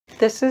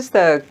This is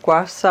the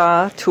Gua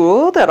Sha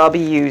tool that I'll be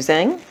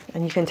using,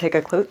 and you can take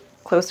a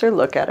closer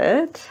look at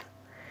it.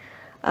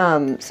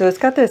 So it's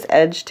got this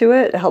edge to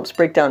it. It helps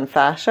break down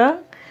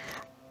fascia,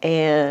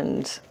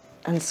 and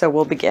so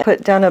we'll begin.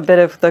 Put down a bit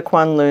of the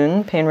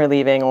Kwanlun pain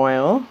relieving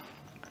oil.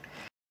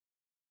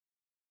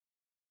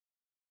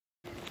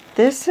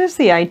 This is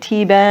the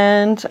IT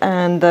band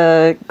and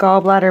the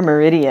gallbladder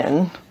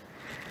meridian,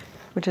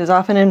 which is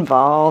often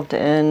involved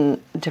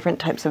in different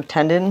types of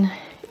tendon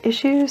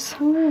issues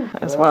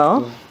as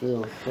well. Just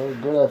feels so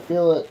good. I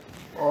feel it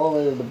all the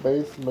way to the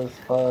base of my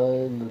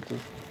spine.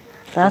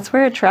 That's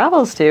where it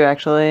travels to,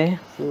 actually.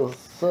 Feels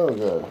so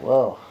good.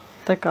 Wow.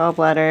 The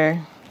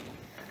gallbladder.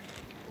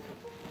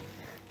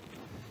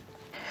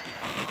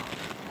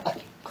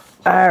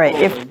 All right,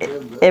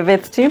 if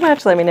it's too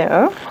much, let me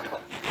know.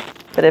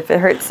 But if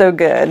it hurts so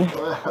good.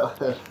 Wow,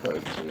 that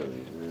hurts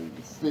really good.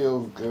 It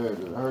feels good.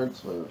 It hurts,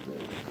 but it feels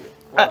good.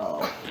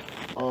 Wow.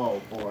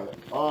 Oh boy.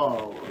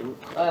 Oh,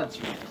 that's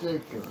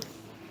ridiculous.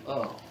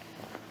 Oh.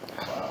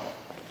 Wow.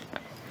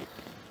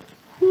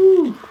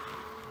 Whew.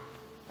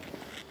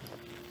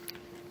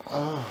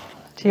 Oh,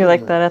 do you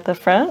like that at the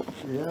front?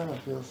 Yeah, it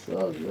feels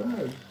so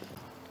good.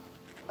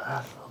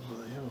 That's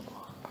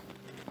unbelievable.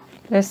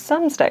 There's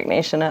some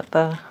stagnation at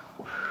the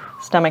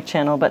stomach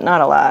channel, but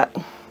not a lot.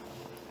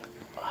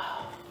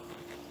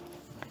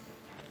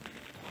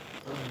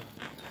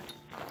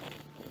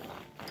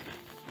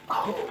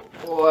 Oh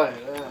boy,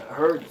 that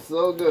hurts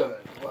so good.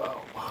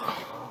 Wow.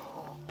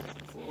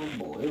 It's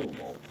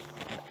unbelievable.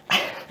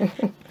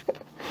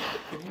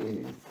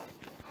 Jeez.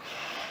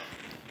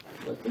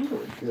 I think it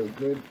would feel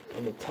good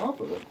on the top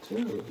of it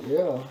too.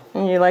 Yeah.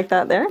 And you like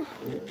that there?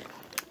 Yeah.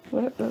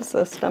 What is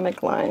the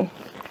stomach line?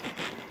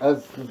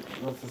 That's the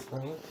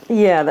stomach?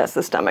 Yeah, that's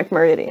the stomach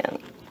meridian.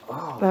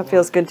 Oh, That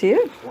feels good to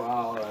you?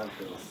 wow, that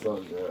feels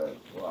so good.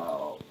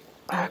 Wow.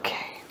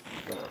 Okay.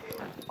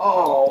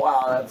 Oh,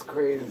 wow, that's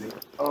crazy.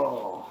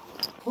 Oh,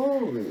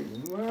 holy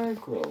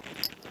mackerel.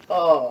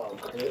 Oh,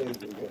 crazy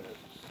good.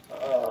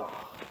 Oh,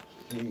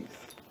 jeez.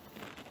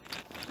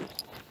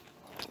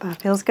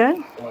 That feels good?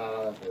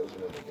 Wow, that feels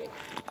really good.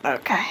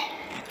 Okay.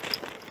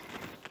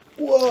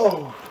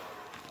 Whoa.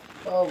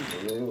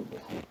 Unbelievable.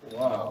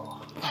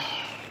 Wow.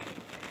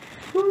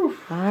 Whew.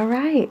 All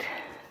right.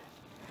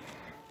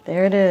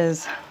 There it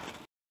is.